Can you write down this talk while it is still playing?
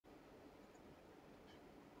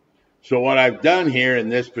So what I've done here in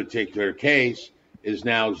this particular case is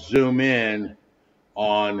now zoom in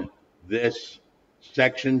on this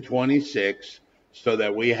section 26 so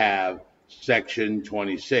that we have section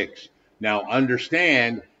 26. Now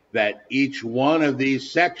understand that each one of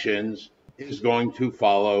these sections is going to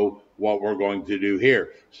follow what we're going to do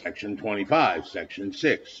here. Section 25, section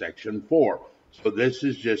 6, section 4. So this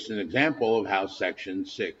is just an example of how section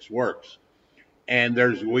 6 works. And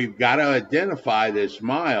we've got to identify this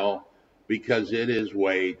mile because it is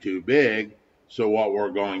way too big. So what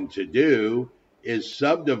we're going to do is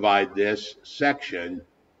subdivide this section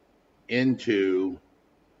into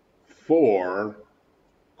 4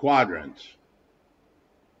 quadrants.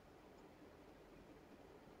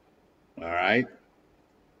 All right.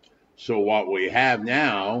 So what we have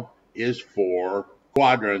now is 4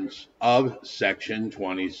 quadrants of section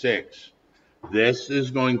 26. This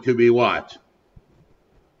is going to be what?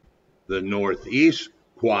 The northeast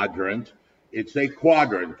quadrant. It's a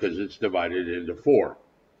quadrant because it's divided into 4.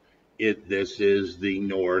 This is the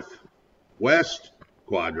northwest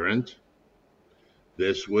quadrant.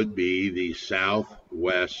 This would be the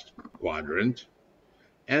southwest quadrant.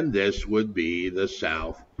 And this would be the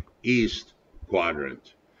southeast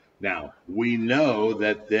quadrant. Now, we know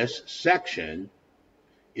that this section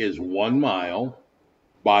is 1 mile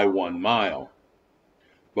by 1 mile.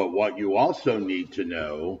 But what you also need to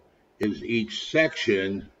know is each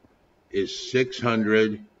section is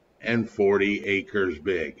 640 acres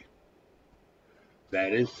big.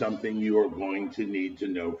 That is something you are going to need to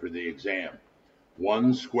know for the exam.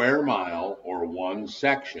 1 square mile or 1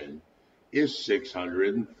 section is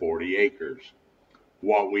 640 acres.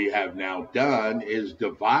 What we have now done is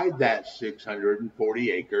divide that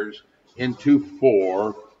 640 acres into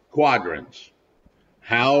 4 quadrants.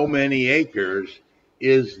 How many acres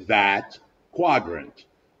is that quadrant?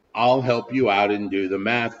 I'll help you out and do the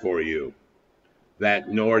math for you. That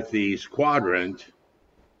northeast quadrant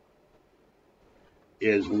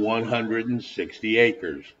is 160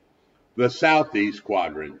 acres. The southeast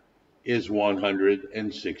quadrant is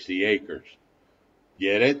 160 acres.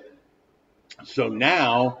 Get it? So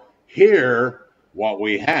now here what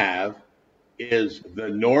we have is the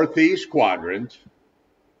northeast quadrant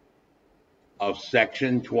of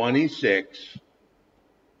section 26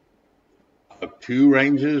 of 2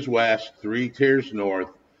 ranges west, 3 tiers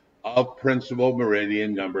north of principal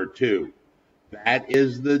meridian number 2. That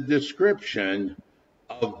is the description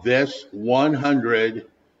of this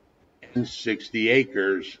 160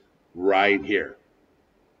 acres right here.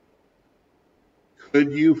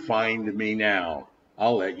 Could you find me now?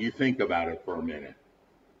 I'll let you think about it for a minute.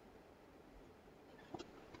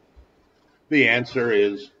 The answer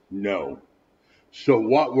is no. So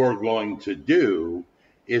what we're going to do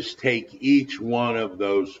is take each one of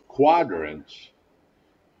those quadrants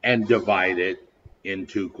and divide it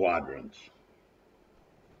into quadrants.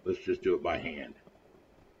 Let's just do it by hand.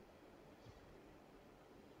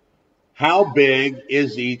 How big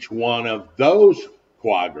is each one of those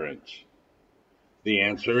quadrants? The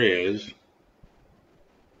answer is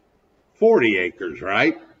 40 acres,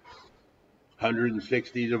 right?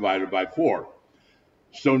 160 divided by 4.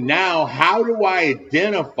 So now how do I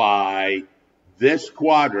identify this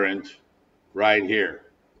quadrant right here?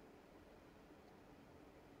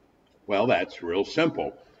 Well, that's real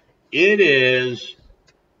simple. It is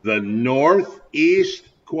the northeast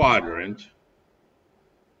quadrant.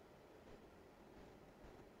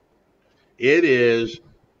 It is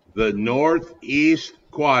the northeast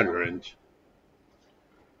quadrant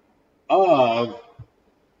of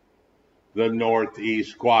the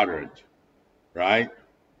northeast quadrant, right?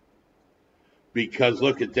 Because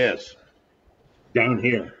look at this down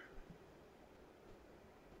here.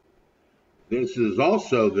 This is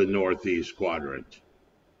also the northeast quadrant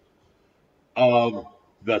of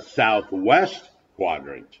the southwest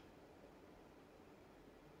quadrant.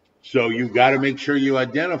 So you've got to make sure you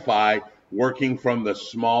identify working from the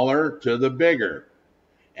smaller to the bigger.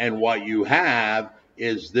 And what you have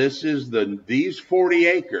is these 40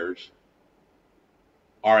 acres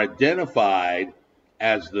are identified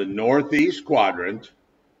as the northeast quadrant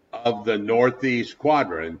of the northeast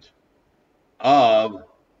quadrant of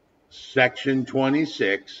section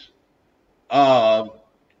 26 of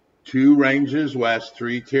 2 ranges west,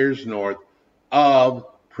 3 tiers north of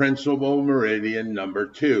principal meridian number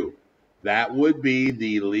 2. That would be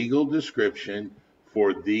the legal description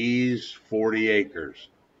for these 40 acres.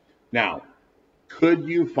 Now, could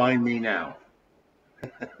you find me now?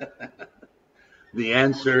 The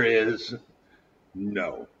answer is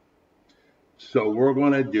no. So we're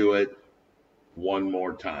going to do it one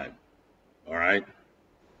more time. All right?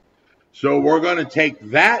 So we're going to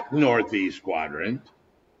take that northeast quadrant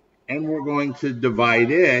and we're going to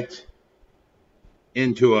divide it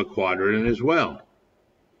into a quadrant as well.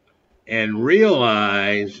 And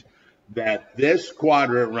realize that this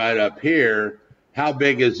quadrant right up here, how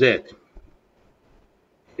big is it?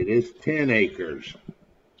 It is 10 acres.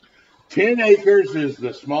 10 acres is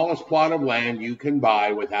the smallest plot of land you can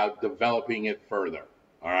buy without developing it further.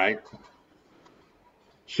 All right.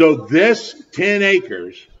 So this 10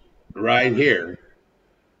 acres right here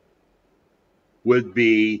would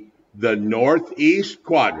be the northeast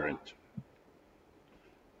quadrant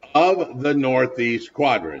of the northeast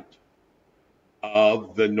quadrant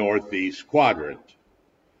of the northeast quadrant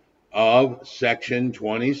of section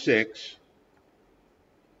 26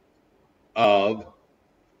 of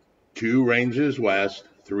 2 ranges west,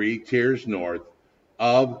 3 tiers north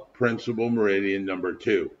of principal meridian number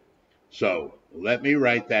 2. So let me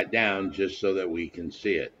write that down just so that we can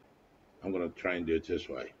see it. I'm going to try and do it this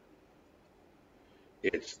way.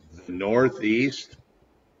 It's the northeast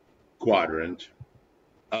quadrant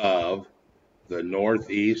of the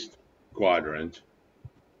northeast quadrant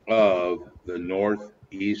of the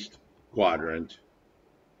northeast quadrant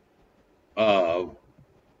of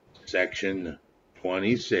section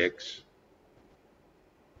 26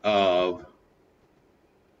 of,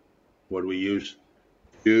 what do we use?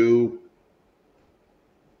 2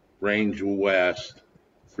 range west,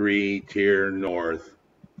 3 tier north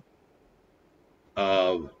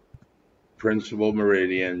of principal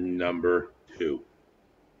meridian number 2.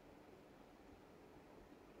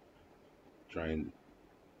 Try and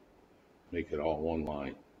make it all one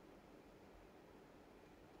line.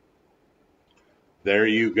 There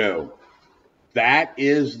you go. That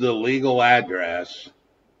is the legal address.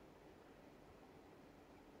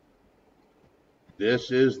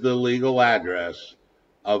 This is the legal address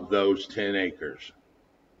of those 10 acres.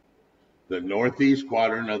 The northeast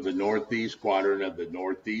quadrant of the northeast quadrant of the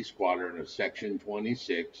northeast quadrant of section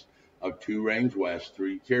 26 of 2 range west,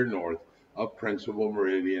 3 tier north of principal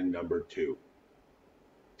meridian number 2.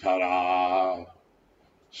 Ta-da!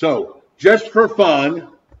 So, just for fun,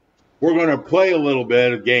 we're going to play a little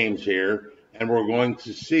bit of games here, and we're going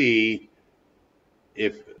to see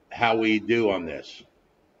how we do on this.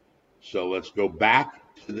 So let's go back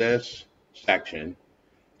to this section,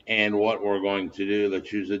 and what we're going to do,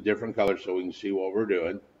 let's use a different color so we can see what we're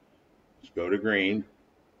doing. Let's go to green.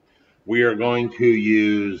 We are going to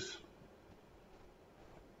use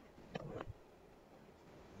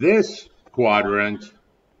this quadrant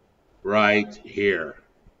right here.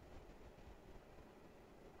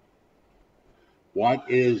 What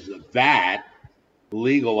is that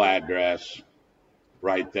legal address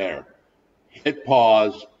right there? Hit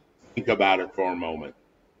pause, think about it for a moment.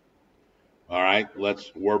 All right,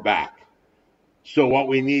 we're back. So what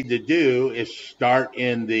we need to do is start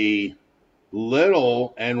in the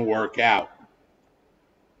little and work out,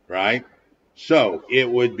 right? So it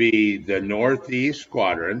would be the northeast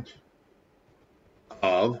quadrant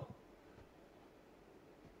of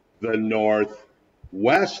the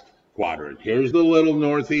northwest quadrant. Here's the little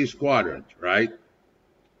northeast quadrant, right?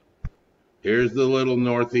 Here's the little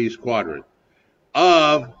northeast quadrant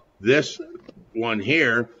of this one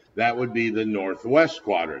here. That would be the northwest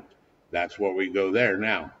quadrant. That's where we go there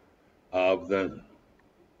now. Of the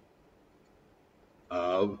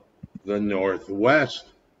northwest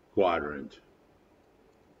quadrant.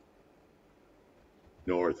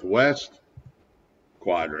 Northwest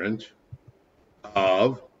quadrant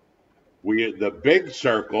of, the big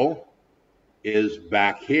circle is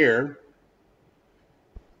back here.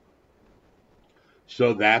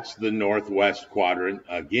 So that's the northwest quadrant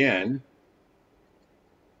again.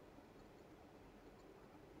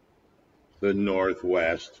 The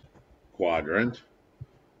northwest quadrant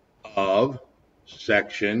of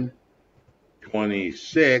section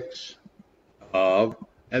 26 of,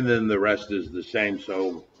 and then the rest is the same,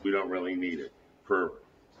 so we don't really need it for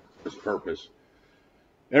this purpose.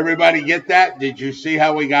 Everybody get that? Did you see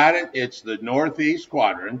how we got it? It's the northeast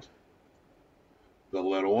quadrant, the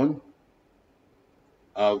little one,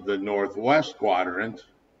 of the northwest quadrant,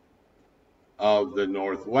 of the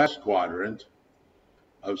northwest quadrant,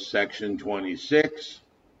 of section 26,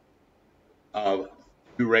 of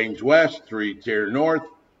 2 range west, 3 tier north,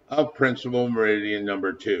 of principal meridian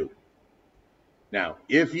number 2. Now,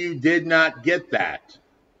 if you did not get that,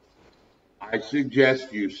 I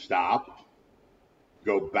suggest you stop,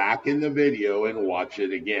 go back in the video and watch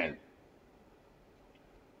it again.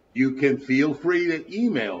 You can feel free to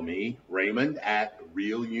email me,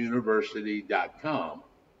 Raymond@realuniversity.com,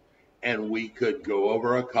 and we could go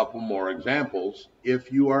over a couple more examples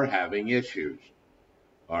if you are having issues.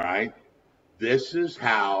 All right? this is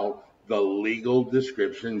how the legal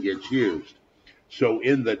description gets used. So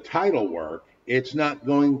in the title work, it's not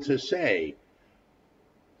going to say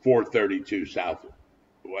 432 South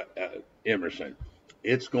Emerson.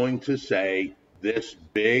 It's going to say this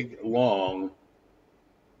big, long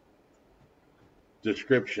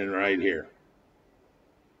description right here.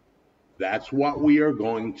 That's what we are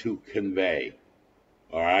going to convey.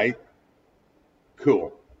 All right?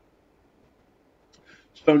 Cool.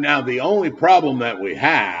 So now the only problem that we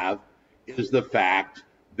have is the fact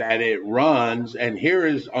that it runs, and here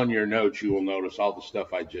is on your notes, you will notice all the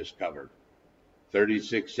stuff I just covered.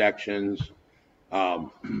 36 sections.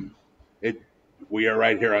 We are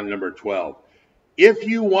right here on number 12. If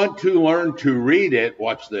you want to learn to read it,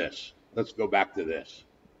 watch this. Let's go back to this.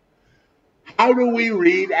 How do we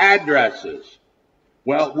read addresses?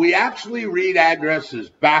 Well, we actually read addresses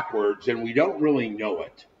backwards, and we don't really know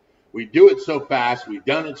it. We do it so fast, we've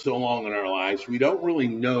done it so long in our lives, we don't really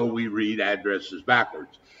know we read addresses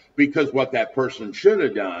backwards. Because what that person should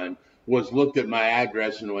have done was looked at my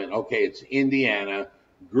address and went, okay, it's Indiana,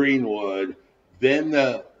 Greenwood, then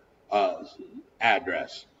the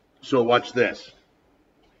address. So watch this.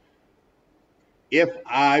 If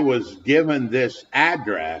I was given this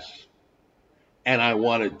address and I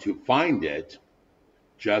wanted to find it,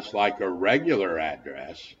 just like a regular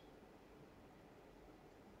address,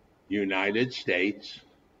 United States,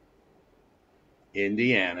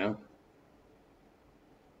 Indiana,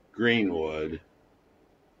 Greenwood,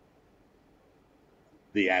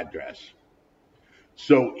 the address.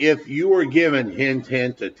 So if you were given, hint,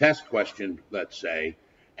 hint, a test question, let's say,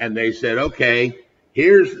 and they said, okay,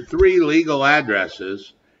 here's 3 legal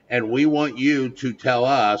addresses, and we want you to tell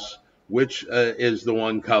us which is the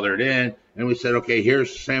one colored in, and we said, okay,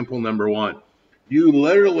 here's sample number 1. You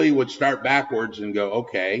literally would start backwards and go,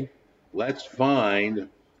 okay, let's find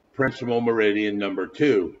principal meridian number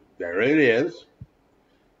 2. There it is.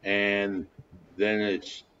 And then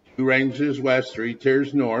it's 2 ranges west, 3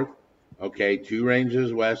 tiers north. Okay, 2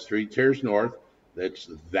 ranges west, 3 tiers north. That's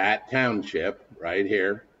that township right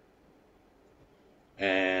here.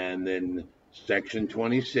 And then section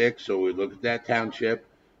 26. So we look at that township.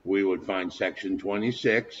 We would find section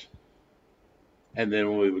 26. And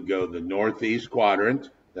then we would go the northeast quadrant.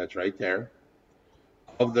 That's right there.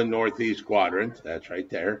 Of the northeast quadrant. That's right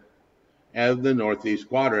there. Of the northeast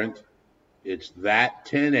quadrant. It's that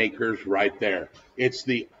 10 acres right there. It's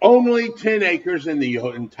the only 10 acres in the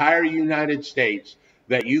entire United States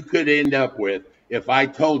that you could end up with if I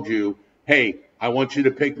told you, hey, I want you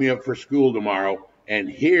to pick me up for school tomorrow, and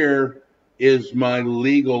here is my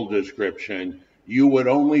legal description. You would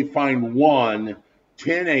only find one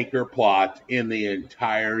 10-acre plot in the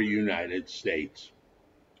entire United States.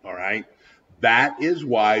 All right? That is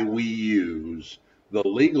why we use the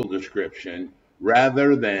legal description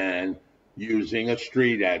rather than using a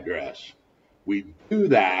street address. We do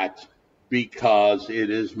that because it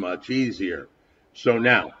is much easier. So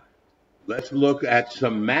now, let's look at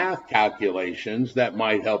some math calculations that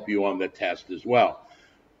might help you on the test as well.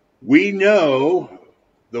 We know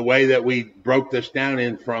the way that we broke this down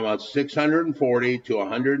in from a 640 to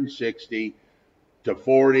 160 to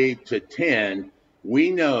 40 to 10,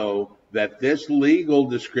 we know that this legal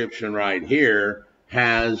description right here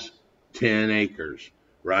has 10 acres,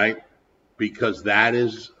 right? Because that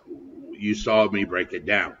is, you saw me break it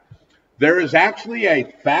down. There is actually a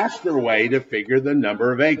faster way to figure the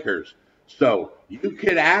number of acres. So you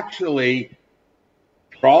could actually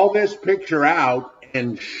draw this picture out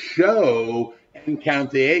and show and count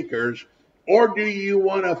the acres, or do you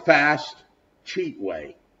want a fast, cheat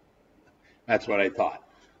way? That's what I thought.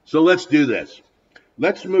 So let's do this.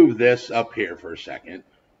 Let's move this up here for a second.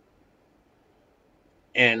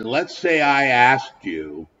 And let's say I asked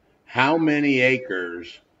you, how many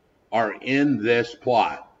acres are in this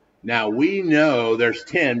plot? Now, we know there's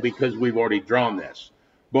 10 because we've already drawn this.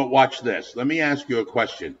 But watch this. Let me ask you a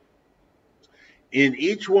question. In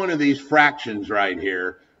each one of these fractions right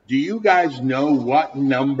here, do you guys know what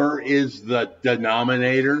number is the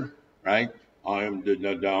denominator? Right? I am the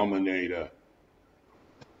denominator.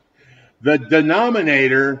 The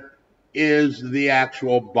denominator is the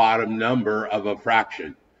actual bottom number of a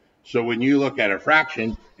fraction. So when you look at a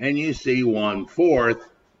fraction and you see 1/4,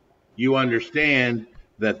 you understand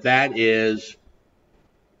that that is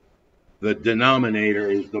the denominator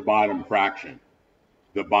is the bottom fraction,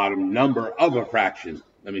 the bottom number of a fraction.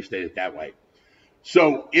 Let me state it that way.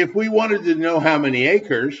 So if we wanted to know how many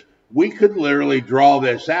acres, we could literally draw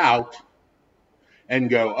this out and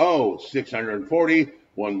go, oh, 640,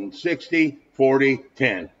 160, 40,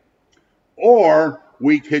 10. Or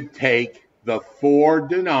we could take the 4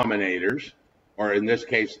 denominators, or in this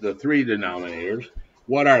case, the three denominators,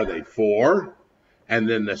 what are they? 4, and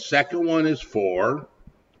then the second one is 4,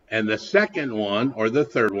 and the second one, or the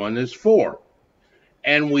third one, is 4.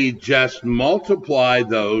 And we just multiply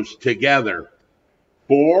those together.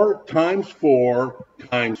 4 times 4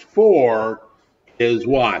 times 4 is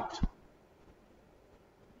what?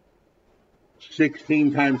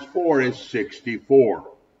 16 times 4 is 64.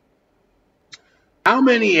 How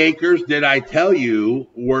many acres did I tell you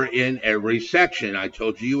were in every section? I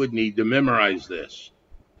told you you would need to memorize this.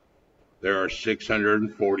 There are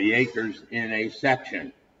 640 acres in a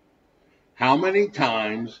section. How many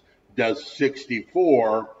times does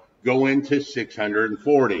 64 go into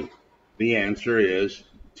 640? The answer is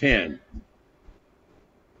 10.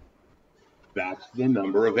 That's the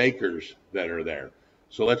number of acres that are there.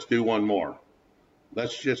 So let's do one more.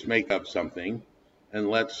 Let's just make up something, and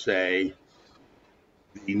let's say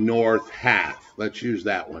the north half. Let's use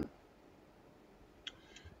that one.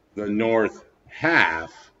 The north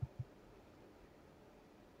half,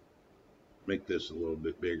 make this a little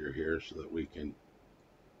bit bigger here so that we can,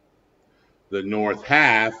 the north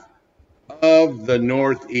half of the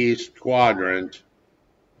northeast quadrant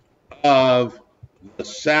of the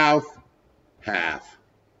south half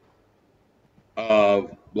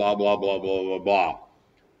of blah, blah, blah, blah, blah, blah.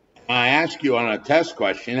 I ask you on a test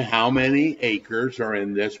question, how many acres are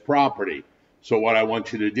in this property? So what I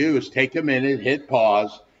want you to do is take a minute, hit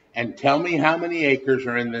pause, and tell me how many acres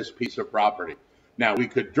are in this piece of property. Now, we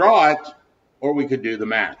could draw it, or we could do the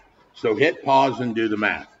math. So hit pause and do the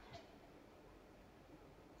math.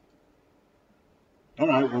 All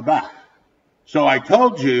right, we're back. So I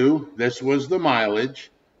told you this was the mileage,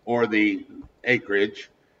 or the acreage.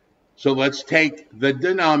 So let's take the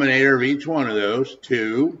denominator of each one of those,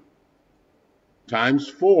 2 times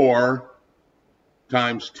 4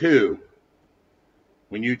 times 2.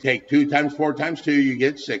 When you take 2 times 4 times 2, you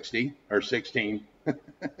get 60, or 16.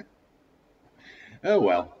 Oh,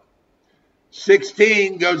 well.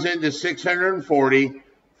 16 goes into 640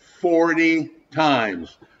 40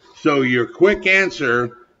 times. So your quick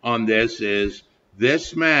answer on this is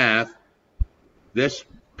this math, this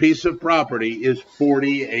piece of property is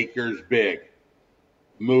 40 acres big.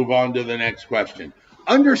 Move on to the next question.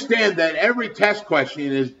 Understand that every test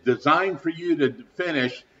question is designed for you to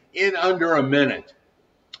finish in under a minute,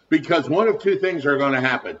 because one of two things are going to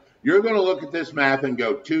happen. You're going to look at this math and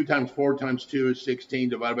go 2 times 4 times 2 is 16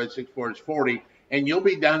 divided by 64 is 40, and you'll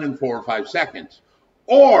be done in 4 or 5 seconds.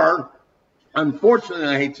 Or, unfortunately,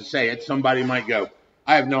 I hate to say it, somebody might go,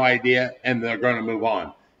 I have no idea, and they're going to move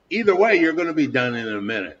on. Either way, you're going to be done in a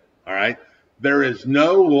minute, all right? There is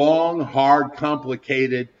no long, hard,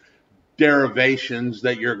 complicated derivations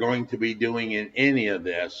that you're going to be doing in any of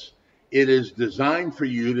this. It is designed for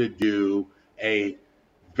you to do a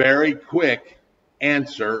very quick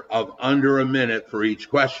answer of under a minute for each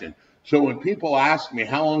question. So when people ask me,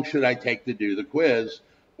 how long should I take to do the quiz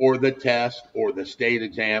or the test or the state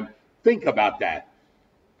exam, think about that.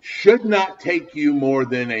 Should not take you more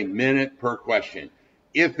than a minute per question.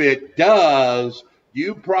 If it does,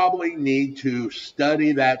 you probably need to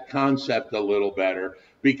study that concept a little better,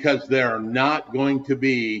 because there are not going to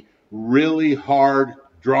be really hard,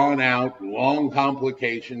 drawn out, long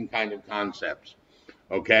complication kind of concepts.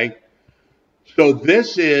 Okay? So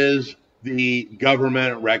this is the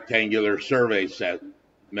government rectangular survey set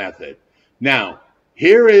method. Now,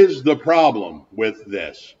 here is the problem with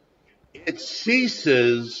this. It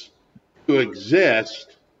ceases to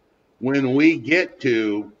exist when we get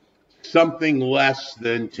to something less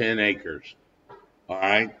than 10 acres. All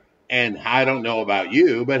right? And I don't know about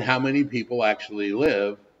you, but how many people actually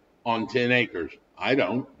live on 10 acres? I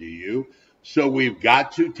don't. Do you? So we've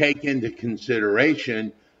got to take into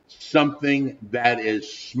consideration something that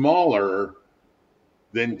is smaller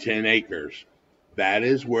than 10 acres. That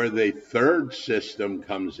is where the third system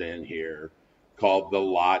comes in here, called the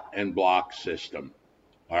lot and block system.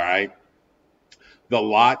 All right? The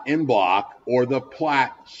lot and block, or the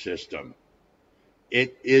plat system.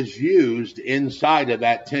 It is used inside of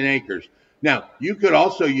that 10 acres. Now, you could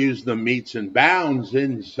also use the meets and bounds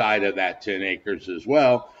inside of that 10 acres as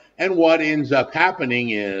well. And what ends up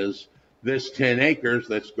happening is this 10 acres,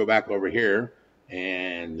 let's go back over here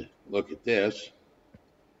and look at this.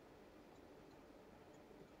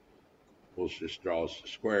 We'll just draw a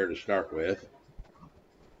square to start with.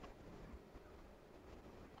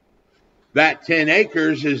 That 10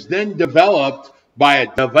 acres is then developed by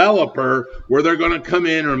a developer where they're going to come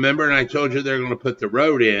in. Remember, and I told you they're going to put the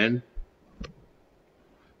road in.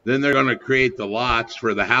 Then they're going to create the lots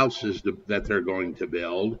for the houses that they're going to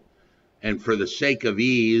build. And for the sake of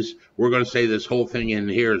ease, we're going to say this whole thing in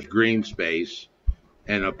here is green space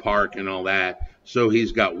and a park and all that. So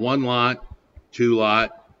he's got 1 lot, 2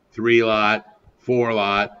 lot, 3 lot, 4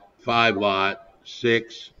 lot, 5 lot,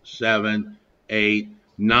 6, 7, 8,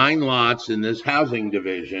 9 lots in this housing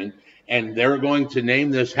division. And they're going to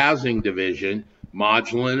name this housing division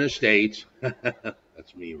Modulin Estates.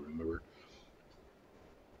 That's me, remember?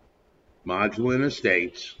 Modulin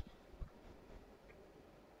Estates.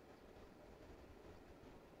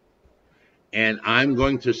 And I'm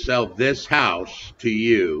going to sell this house to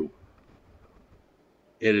you.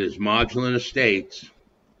 It is Modulin Estates,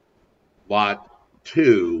 lot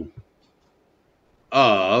 2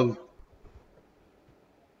 of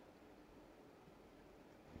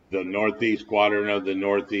the northeast quadrant of the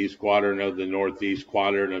northeast quadrant of the northeast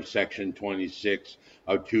quadrant of section 26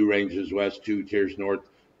 of 2 ranges west, 2 tiers north,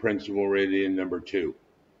 principal meridian number 2.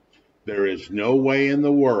 There is no way in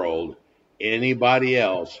the world anybody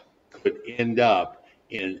else could end up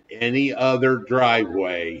in any other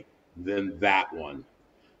driveway than that one.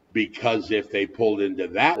 Because if they pulled into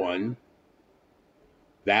that one,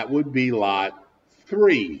 that would be lot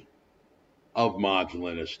 3 of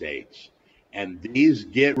Modulin Estates. And these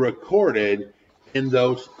get recorded in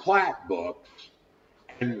those plat books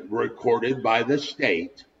and recorded by the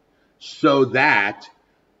state so that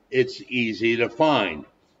it's easy to find.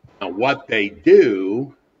 Now, what they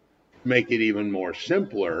do to make it even more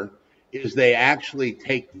simpler is they actually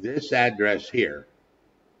take this address here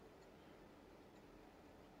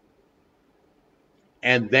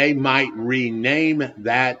and they might rename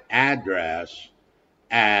that address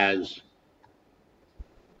as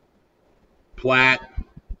plat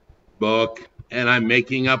book, and I'm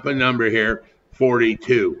making up a number here,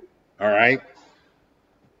 42. All right?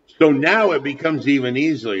 So now it becomes even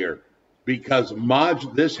easier because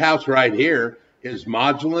this house right here is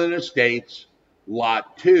Modulin Estates,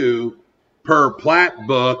 lot 2, per plat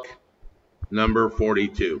book number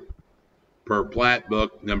 42. Per plat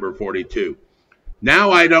book number 42.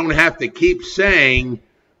 Now I don't have to keep saying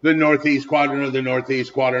the northeast quadrant of the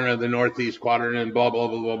northeast quadrant of the northeast quadrant and blah, blah,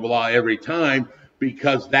 blah, blah, blah every time,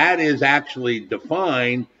 because that is actually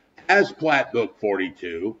defined as plat book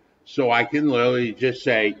 42. So I can literally just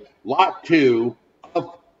say lot 2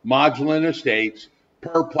 of Modulin Estates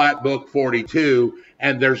per plat book 42,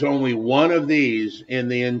 and there's only one of these in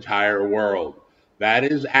the entire world. That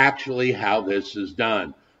is actually how this is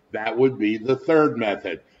done. That would be the third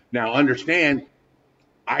method. Now understand,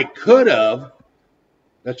 I could have,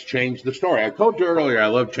 let's change the story. I told you earlier I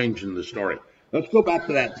love changing the story. Let's go back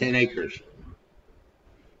to that 10 acres.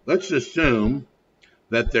 Let's assume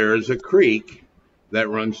that there is a creek that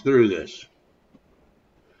runs through this.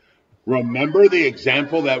 Remember the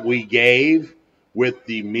example that we gave with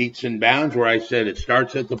the meets and bounds where I said it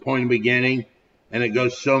starts at the point of beginning and it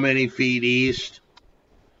goes so many feet east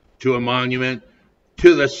to a monument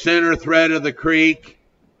to the center thread of the creek,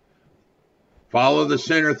 follow the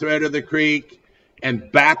center thread of the creek,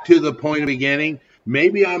 and back to the point of beginning.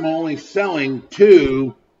 Maybe I'm only selling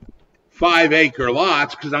 2 5-acre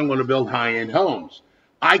lots because I'm going to build high-end homes.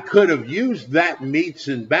 I could have used that meets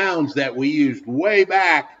and bounds that we used way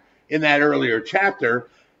back in that earlier chapter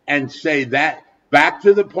and say that back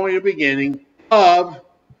to the point of beginning of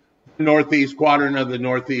the northeast quadrant of the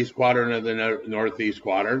northeast quadrant of the northeast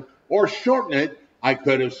quadrant, or shorten it. I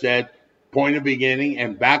could have said point of beginning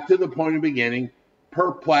and back to the point of beginning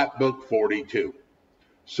per plat book 42.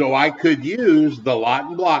 So I could use the lot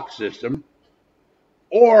and block system,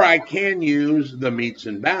 or I can use the meets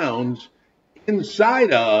and bounds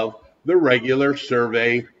inside of the regular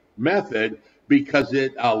survey method, because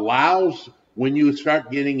it allows, when you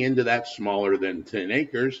start getting into that smaller than 10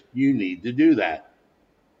 acres, you need to do that.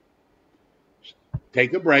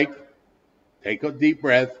 Take a break, take a deep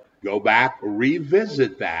breath, go back,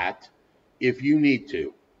 revisit that if you need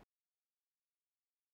to.